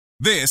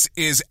This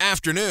is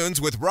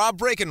Afternoons with Rob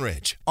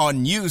Breckenridge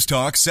on News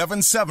Talk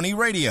 770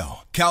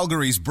 Radio,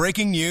 Calgary's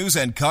breaking news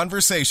and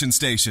conversation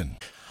station.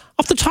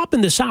 Off the top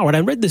in this hour, and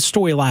I read this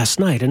story last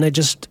night, and I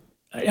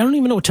don't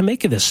even know what to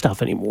make of this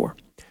stuff anymore.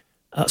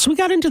 So we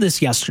got into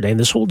this yesterday, and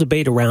this whole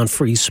debate around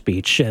free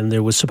speech, and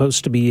there was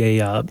supposed to be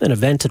an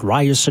event at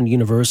Ryerson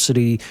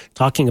University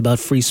talking about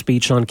free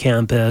speech on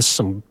campus.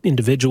 Some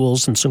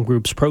individuals and some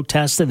groups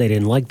protested. They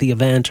didn't like the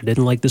event or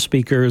didn't like the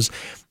speakers,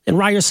 and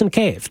Ryerson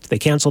caved. They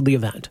canceled the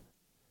event.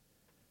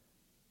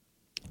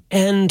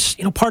 And,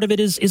 part of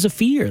it is a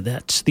fear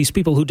that these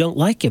people who don't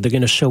like it, they're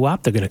going to show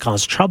up, they're going to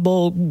cause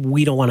trouble.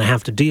 We don't want to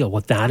have to deal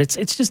with that.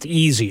 It's just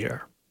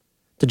easier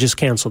to just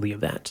cancel the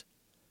event.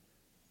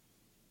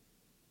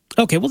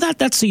 Okay, well,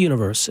 that's the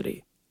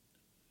university.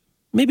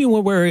 Maybe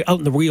when we're out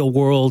in the real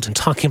world and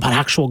talking about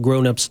actual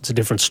grown-ups, it's a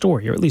different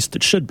story, or at least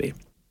it should be.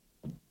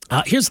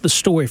 Here's the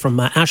story from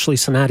Ashley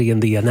Sonati in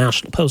the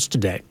National Post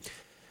today.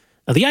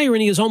 The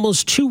irony is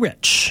almost too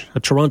rich. A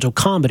Toronto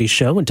comedy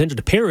show intended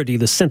to parody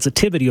the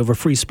sensitivity over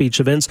free speech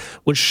events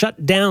was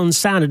shut down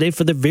Saturday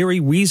for the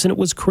very reason it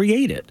was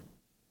created.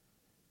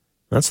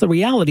 That's the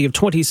reality of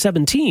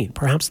 2017,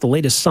 perhaps the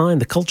latest sign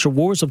the culture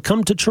wars have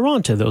come to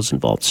Toronto, those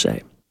involved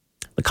say.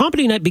 The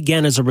comedy night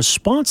began as a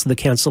response to the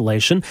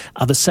cancellation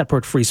of a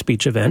separate free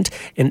speech event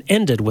and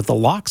ended with the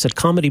Locks at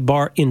Comedy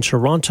Bar in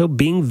Toronto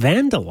being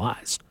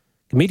vandalized.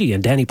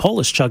 Comedian Danny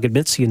Polishchuk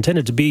admits he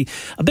intended to be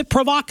a bit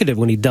provocative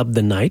when he dubbed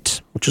the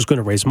night, which was going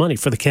to raise money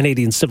for the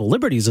Canadian Civil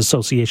Liberties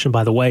Association,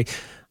 by the way,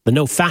 the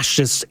No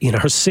Fascists in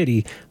Our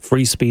City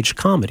free speech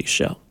comedy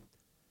show.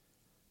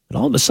 But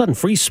all of a sudden,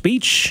 free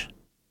speech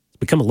has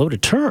become a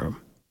loaded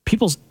term.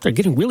 People are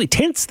getting really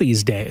tense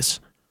these days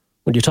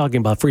when you're talking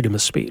about freedom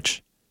of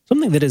speech,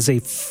 something that is a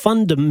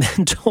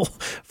fundamental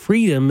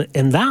freedom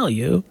and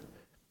value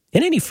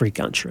in any free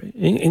country,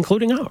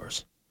 including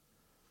ours.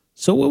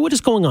 So what is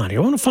going on here?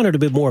 I want to find out a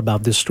bit more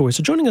about this story.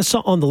 So joining us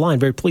on the line,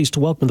 very pleased to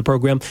welcome to the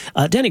program,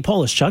 Danny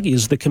Polishchuk. He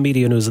is the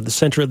comedian who's at the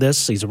center of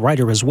this. He's a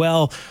writer as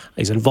well.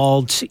 He's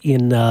involved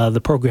in the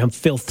program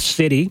Filth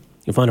City.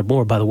 You'll find out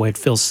more, by the way, at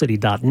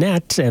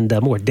filthcity.net and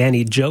more at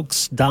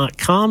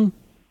DannyJokes.com.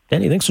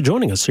 Danny, thanks for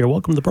joining us here.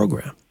 Welcome to the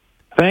program.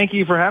 Thank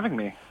you for having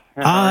me.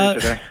 How are you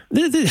today?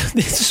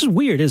 This is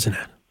weird, isn't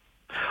it?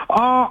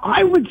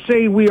 I would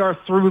say we are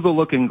through the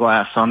looking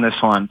glass on this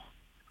one.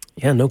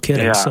 Yeah, no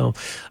kidding. Yeah. So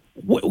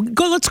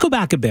let's go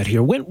back a bit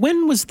here.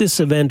 When was this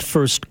event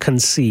first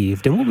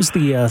conceived, and what was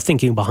the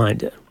thinking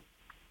behind it?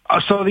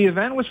 So the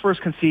event was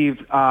first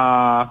conceived.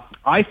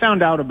 I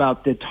found out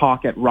about the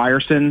talk at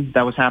Ryerson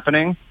that was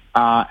happening,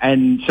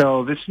 and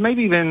so this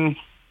maybe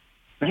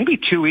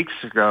 2 weeks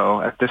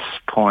ago at this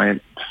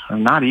point, or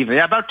not even,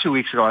 about 2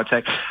 weeks ago, I'd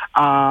say.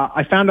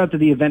 I found out that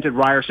the event at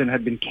Ryerson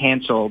had been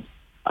canceled.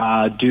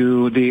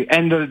 The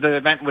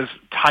event was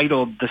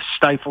titled "The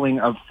Stifling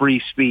of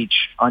Free Speech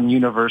on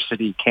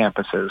University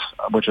Campuses,"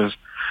 which is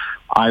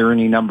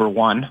irony number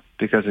one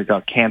because it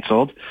got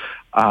canceled.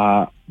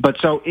 But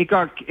so it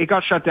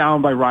got shut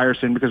down by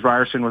Ryerson because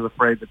Ryerson was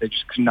afraid that they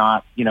just could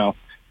not,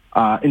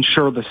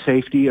 ensure the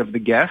safety of the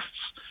guests.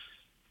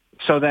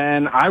 So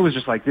then I was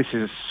just like, this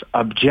is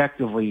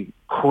objectively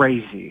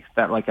crazy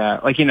that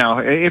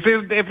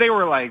if they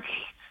were like,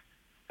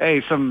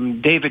 hey,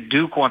 some David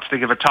Duke wants to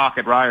give a talk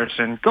at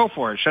Ryerson, go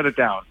for it, shut it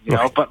down,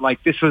 Right. But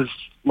this was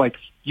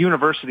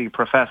university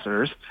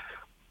professors.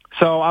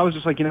 So I was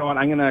just like, you know what,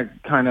 I'm going to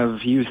kind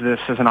of use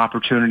this as an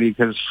opportunity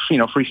because,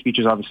 free speech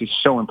is obviously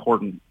so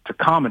important to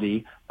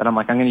comedy that I'm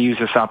going to use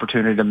this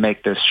opportunity to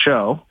make this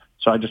show.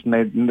 So I just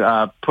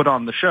put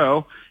on the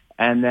show.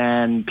 And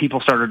then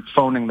people started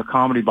phoning the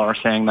comedy bar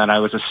saying that I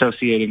was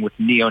associating with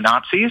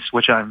neo-Nazis,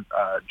 which I'm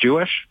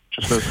Jewish,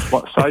 just as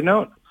a side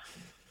note.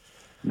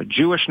 I'm a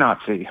Jewish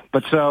Nazi.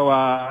 But so,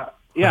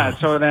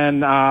 so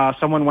then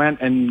someone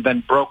went and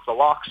then broke the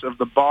locks of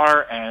the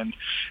bar, and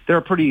they're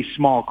a pretty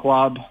small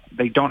club.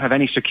 They don't have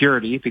any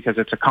security because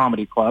it's a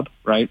comedy club,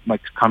 right?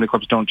 Comedy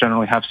clubs don't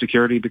generally have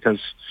security because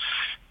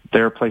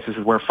they're places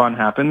where fun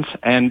happens.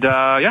 And,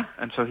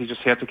 and so he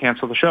had to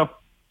cancel the show.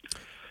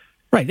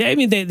 Right. I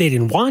mean, they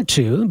didn't want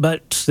to,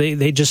 but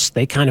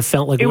they kind of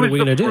felt like, what are we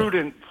going to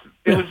do?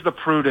 It was the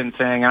prudent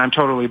thing, and I'm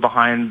totally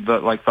behind the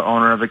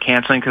owner of the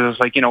canceling because it's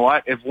like, you know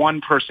what? If one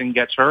person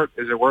gets hurt,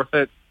 is it worth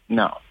it?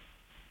 No,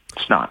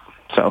 it's not.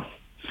 So.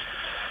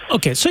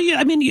 Okay, so yeah,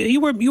 I mean, you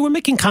were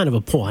making kind of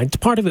a point.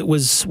 Part of it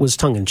was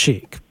tongue in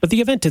cheek, but the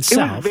event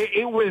itself.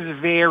 It was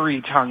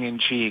very tongue in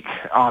cheek,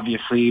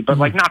 obviously, but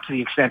not to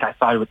the extent I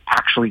thought it would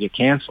actually get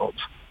canceled.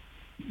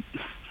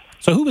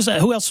 So who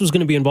else was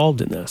going to be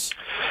involved in this?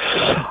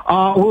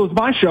 Well, it was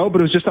my show,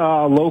 but it was just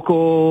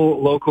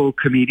local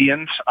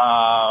comedians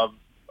of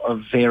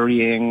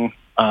varying,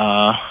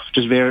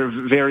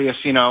 various,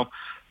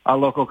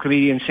 local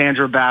comedians: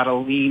 Sandra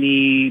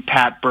Battolini,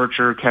 Pat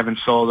Bircher, Kevin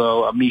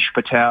Soldo, Amish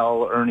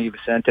Patel, Ernie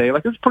Vicente.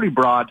 It was pretty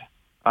broad.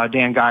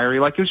 Dan Gyrie.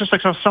 It was just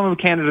some of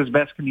Canada's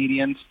best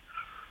comedians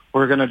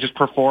were going to just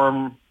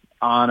perform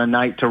on a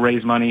night to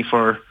raise money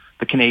for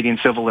the Canadian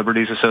Civil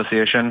Liberties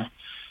Association.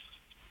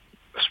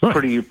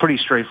 It's pretty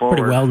straightforward.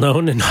 Pretty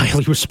well-known and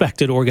highly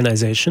respected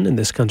organization in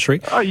this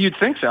country. You'd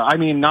think so. I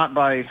mean, not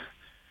by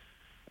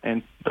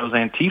those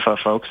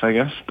Antifa folks, I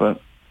guess,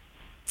 but...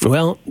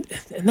 Well,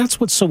 and that's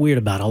what's so weird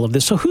about all of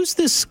this. So who's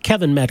this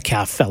Kevin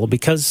Metcalf fellow?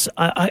 Because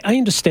I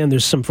understand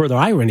there's some further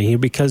irony here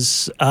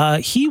because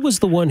he was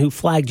the one who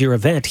flagged your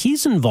event.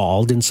 He's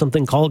involved in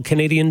something called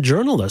Canadian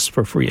Journalists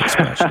for Free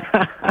Expression.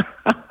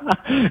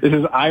 This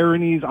is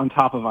ironies on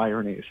top of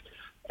ironies.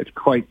 It's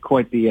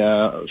quite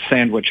the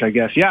sandwich, I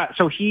guess. Yeah,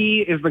 so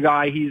he is the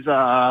guy. He's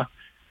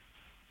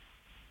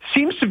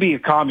seems to be a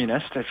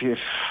communist.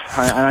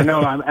 I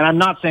know, I'm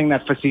not saying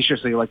that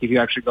facetiously. Like if you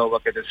actually go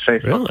look at his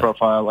Facebook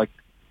profile, like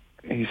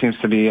he seems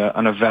to be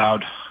an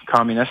avowed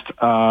communist,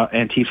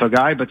 Antifa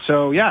guy. But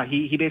so yeah,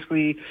 he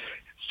basically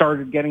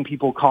started getting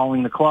people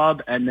calling the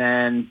club, and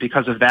then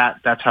because of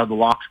that, that's how the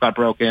locks got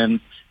broken.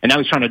 And now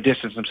he's trying to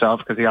distance himself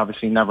because he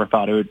obviously never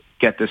thought it would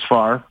get this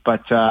far.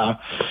 But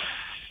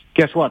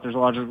guess what? There's a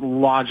lot of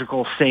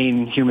logical,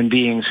 sane human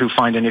beings who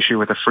find an issue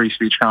with a free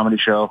speech comedy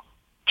show,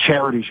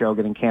 charity show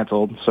getting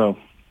canceled. So,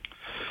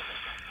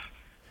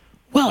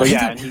 well,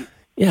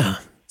 yeah.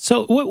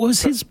 So, what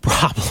was his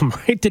problem?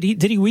 Right? Did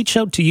he reach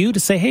out to you to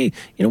say, "Hey,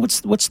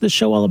 what's this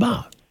show all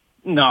about"?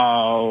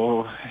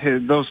 No,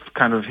 his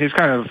kind of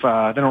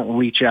they don't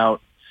reach out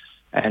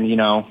and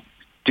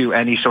do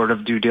any sort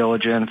of due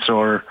diligence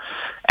or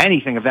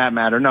anything of that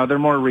matter. No, they're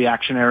more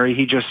reactionary.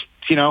 He just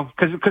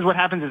because what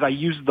happens is I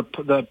use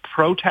the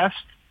protest,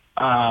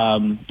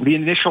 the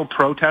initial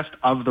protest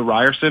of the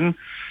Ryerson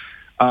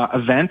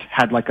event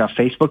had like a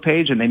Facebook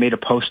page, and they made a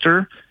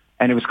poster,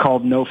 and it was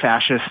called No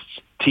Fascists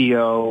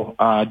TO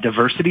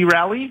Diversity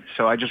Rally.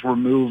 So I just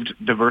removed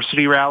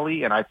Diversity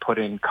Rally and I put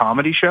in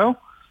Comedy Show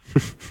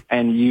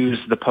and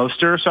used the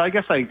poster. So I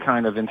guess I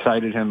kind of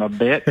incited him a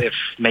bit if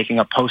making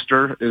a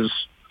poster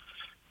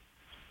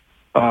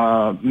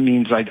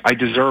means I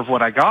deserve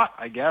what I got,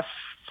 I guess.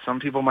 Some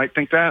people might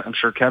think that. I'm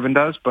sure Kevin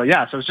does. But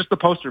yeah, so it's just the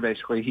poster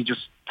basically. He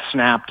just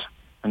snapped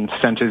and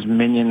sent his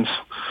minions.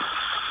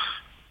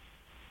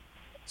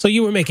 So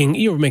you were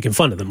making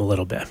fun of them a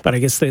little bit, but I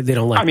guess they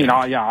don't like. I mean,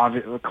 yeah,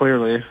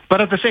 clearly.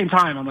 But at the same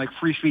time, I'm like,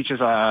 free speech is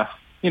a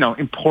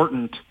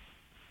important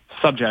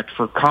subject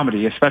for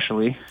comedy,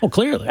 especially. Oh,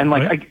 clearly. And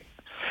like,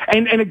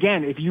 and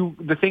again,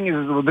 the thing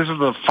is, this is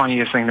the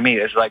funniest thing to me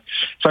is like,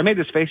 so I made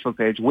this Facebook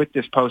page with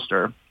this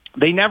poster.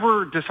 They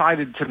never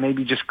decided to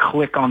maybe just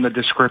click on the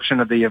description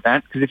of the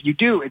event, because if you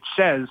do, it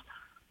says,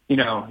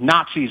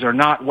 Nazis are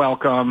not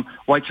welcome,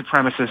 white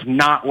supremacists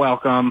not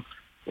welcome.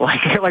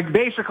 Like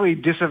basically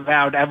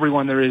disavowed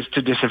everyone there is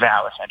to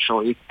disavow,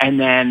 essentially. And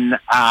then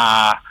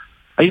I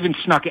even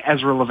snuck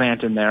Ezra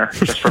Levant in there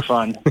just for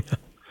fun,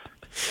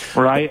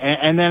 right?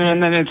 And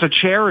then it's a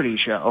charity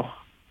show.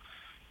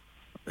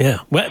 Yeah.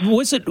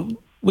 Was it going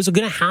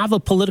to have a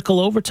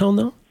political overtone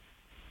though?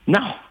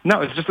 No.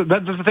 It's just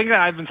the thing that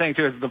I've been saying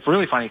too is the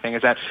really funny thing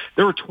is that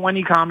there were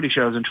 20 comedy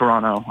shows in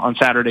Toronto on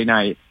Saturday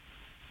night,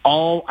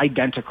 all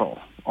identical.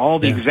 All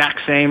the exact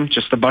same,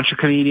 just a bunch of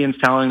comedians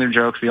telling their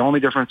jokes. The only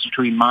difference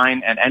between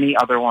mine and any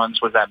other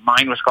ones was that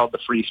mine was called the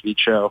Free Speech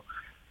Show,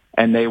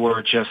 and they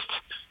were just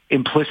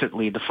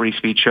implicitly the Free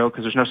Speech Show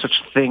because there's no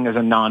such thing as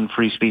a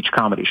non-free speech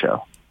comedy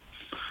show.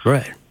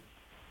 Right.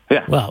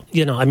 Yeah. Well,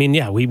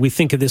 we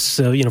think of this,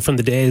 from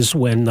the days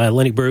when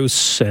Lenny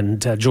Bruce and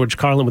George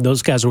Carlin, when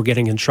those guys were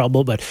getting in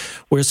trouble, but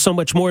we're so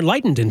much more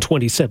enlightened in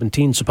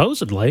 2017,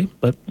 supposedly.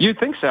 But you'd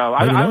think so.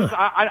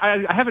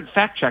 I haven't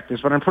fact-checked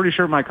this, but I'm pretty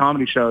sure my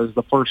comedy show is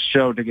the first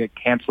show to get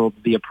canceled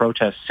via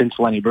protest since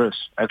Lenny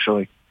Bruce,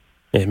 actually.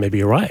 Yeah, maybe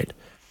you're right.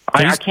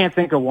 I can't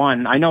think of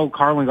one. I know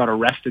Carlin got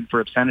arrested for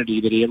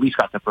obscenity, but he at least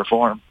got to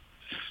perform.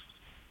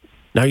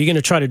 Now, are you going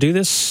to try to do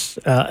this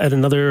at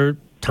another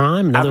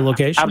time, another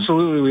location?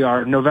 Absolutely, we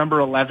are. November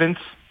 11th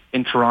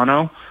in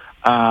Toronto.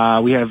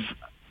 We have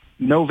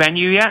no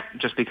venue yet,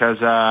 just because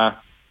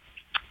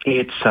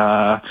it's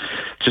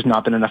just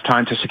not been enough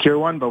time to secure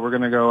one. But we're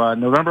going to go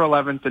November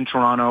 11th in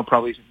Toronto,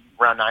 probably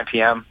around 9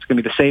 p.m. It's going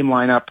to be the same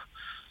lineup.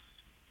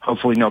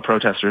 Hopefully, no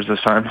protesters this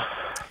time.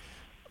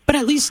 But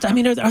at least,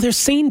 are there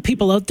sane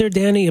people out there,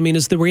 Danny?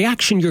 Is the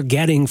reaction you're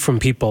getting from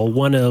people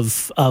one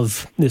of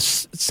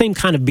this same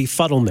kind of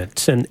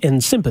befuddlement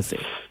and sympathy?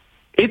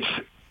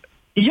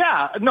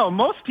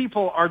 Most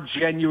people are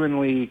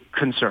genuinely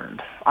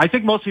concerned. I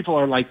think most people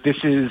are like, this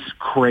is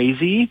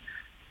crazy,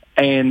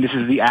 and this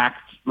is the act,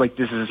 like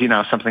this is,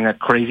 something that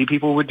crazy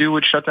people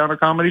would shut down a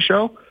comedy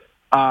show.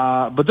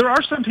 But there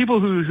are some people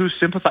who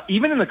sympathize,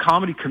 even in the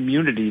comedy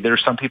community, there are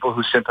some people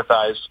who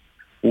sympathize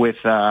with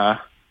the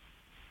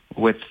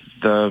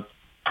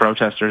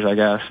protesters, I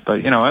guess.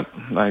 But you know what?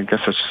 I guess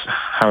that's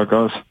how it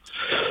goes.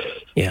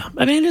 Yeah,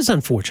 it is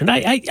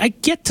unfortunate. I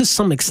get to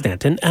some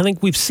extent, and I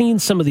think we've seen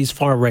some of these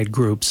far-right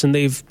groups, and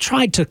they've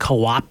tried to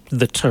co-opt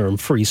the term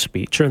free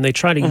speech, and they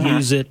try to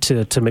use it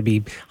to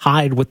maybe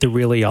hide what they're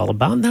really all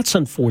about, and that's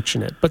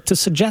unfortunate. But to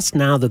suggest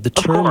now that the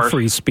term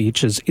free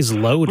speech is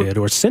loaded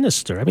or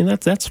sinister,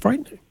 that's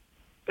frightening.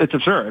 It's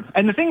absurd.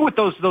 And the thing with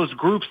those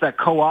groups that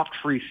co-opt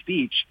free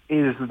speech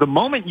is the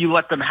moment you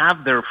let them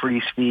have their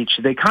free speech,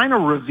 they kind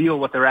of reveal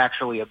what they're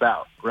actually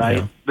about, right?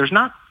 Yeah. There's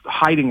not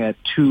hiding it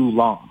too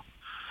long.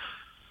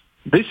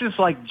 This is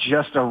like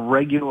just a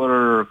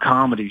regular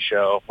comedy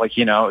show. Like,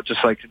 you know,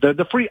 just like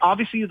the free,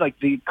 obviously like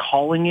the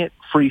calling it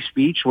free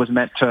speech was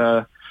meant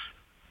to,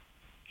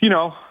 you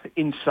know,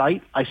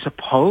 incite, I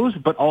suppose,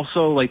 but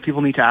also like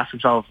people need to ask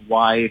themselves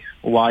why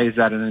is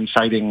that an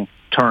inciting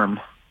term?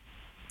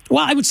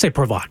 Well, I would say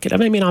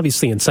provocative. I mean,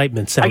 obviously,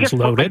 incitement sounds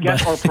loaded,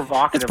 but or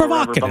provocative it's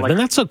provocative, but like, and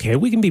that's okay.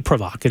 We can be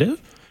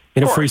provocative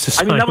in a free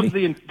society. I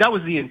mean, that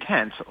was the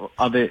intent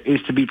of it,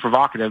 is to be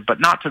provocative, but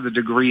not to the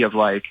degree of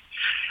like.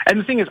 And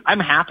the thing is,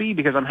 I'm happy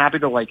because I'm happy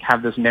to like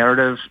have this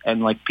narrative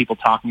and like people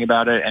talking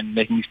about it and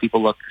making these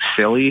people look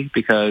silly,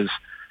 because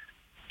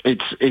it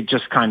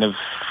just kind of,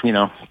 you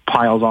know,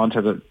 piles on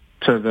to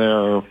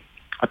their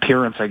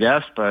appearance, I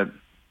guess. But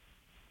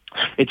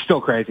it's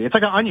still crazy. It's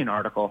like an Onion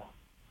article.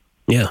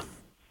 Yeah.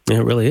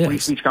 It really is. Free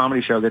speech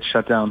comedy show gets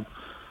shut down.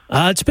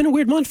 It's been a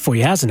weird month for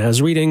you, hasn't it? I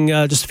was reading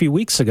just a few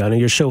weeks ago on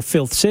your show,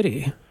 Filth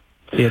City.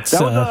 That was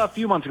a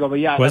few months ago, but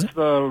yeah, that's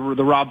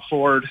the Rob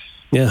Ford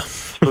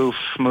spoof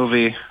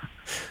movie.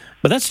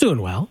 But that's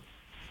doing well.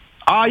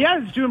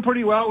 Yeah, it's doing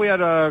pretty well. We had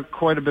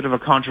quite a bit of a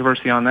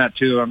controversy on that,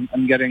 too.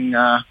 I'm getting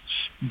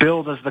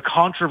billed as the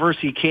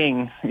controversy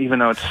king, even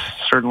though it's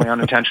certainly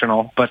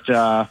unintentional. But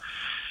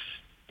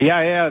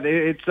yeah,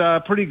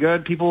 it's pretty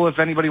good. People, if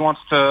anybody wants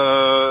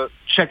to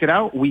check it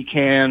out, you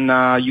can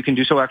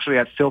do so actually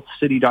at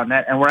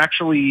filthcity.net. And we're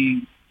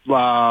actually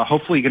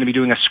hopefully going to be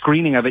doing a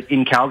screening of it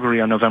in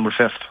Calgary on November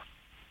 5th.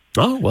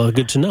 Oh, well,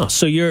 good to know.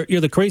 So you're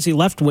the crazy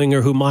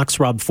left-winger who mocks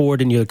Rob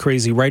Ford, and you're the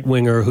crazy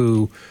right-winger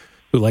who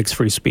likes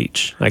free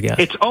speech, I guess.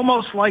 It's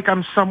almost like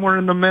I'm somewhere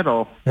in the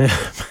middle.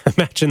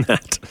 Imagine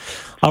that.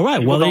 All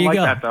right, well, there you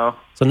go. That, though.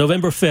 So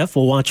November 5th,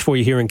 we'll watch for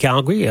you here in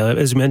Calgary.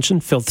 As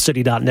mentioned,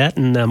 filthcity.net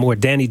and more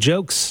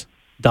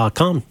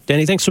DannyJokes.com.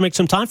 Danny, thanks for making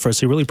some time for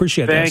us. We really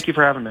appreciate it. Thank you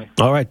for having me.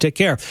 All right, take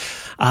care.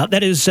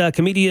 That is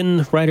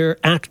comedian, writer,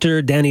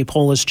 actor Danny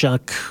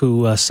Polishchuk,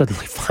 who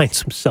suddenly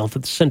finds himself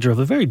at the center of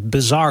a very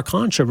bizarre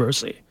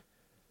controversy.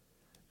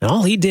 And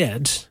all he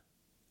did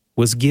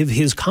was give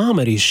his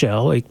comedy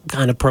show a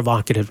kind of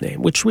provocative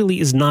name, which really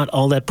is not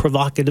all that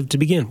provocative to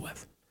begin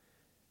with.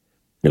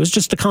 It was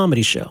just a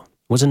comedy show.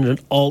 It wasn't an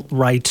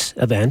alt-right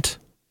event.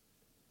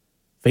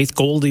 Faith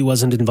Goldie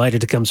wasn't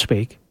invited to come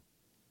speak.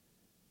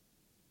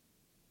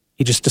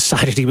 He just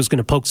decided he was going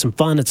to poke some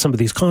fun at some of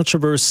these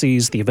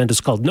controversies. The event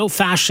is called No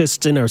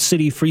Fascists in Our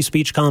City Free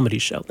Speech Comedy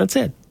Show. That's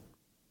it.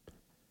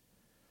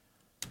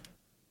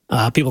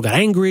 People got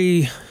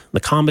angry. The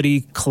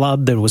comedy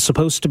club that was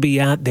supposed to be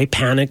at, they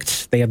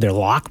panicked. They had their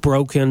lock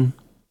broken.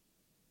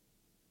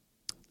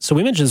 So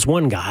we mentioned this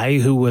one guy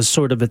who was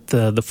sort of at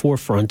the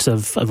forefront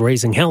of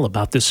raising hell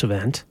about this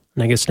event.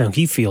 And I guess now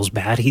he feels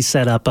bad. He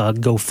set up a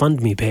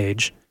GoFundMe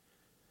page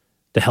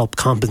to help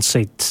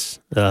compensate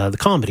the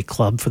comedy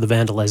club for the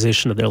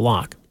vandalization of their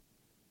lock.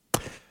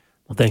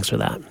 Well, thanks for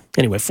that.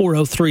 Anyway,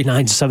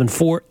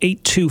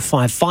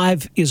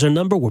 403-974-8255 is our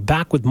number. We're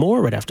back with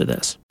more right after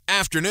this.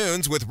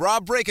 Afternoons with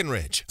Rob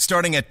Breckenridge,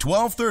 starting at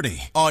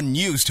 12:30 on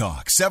News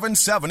Talk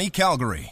 770 Calgary.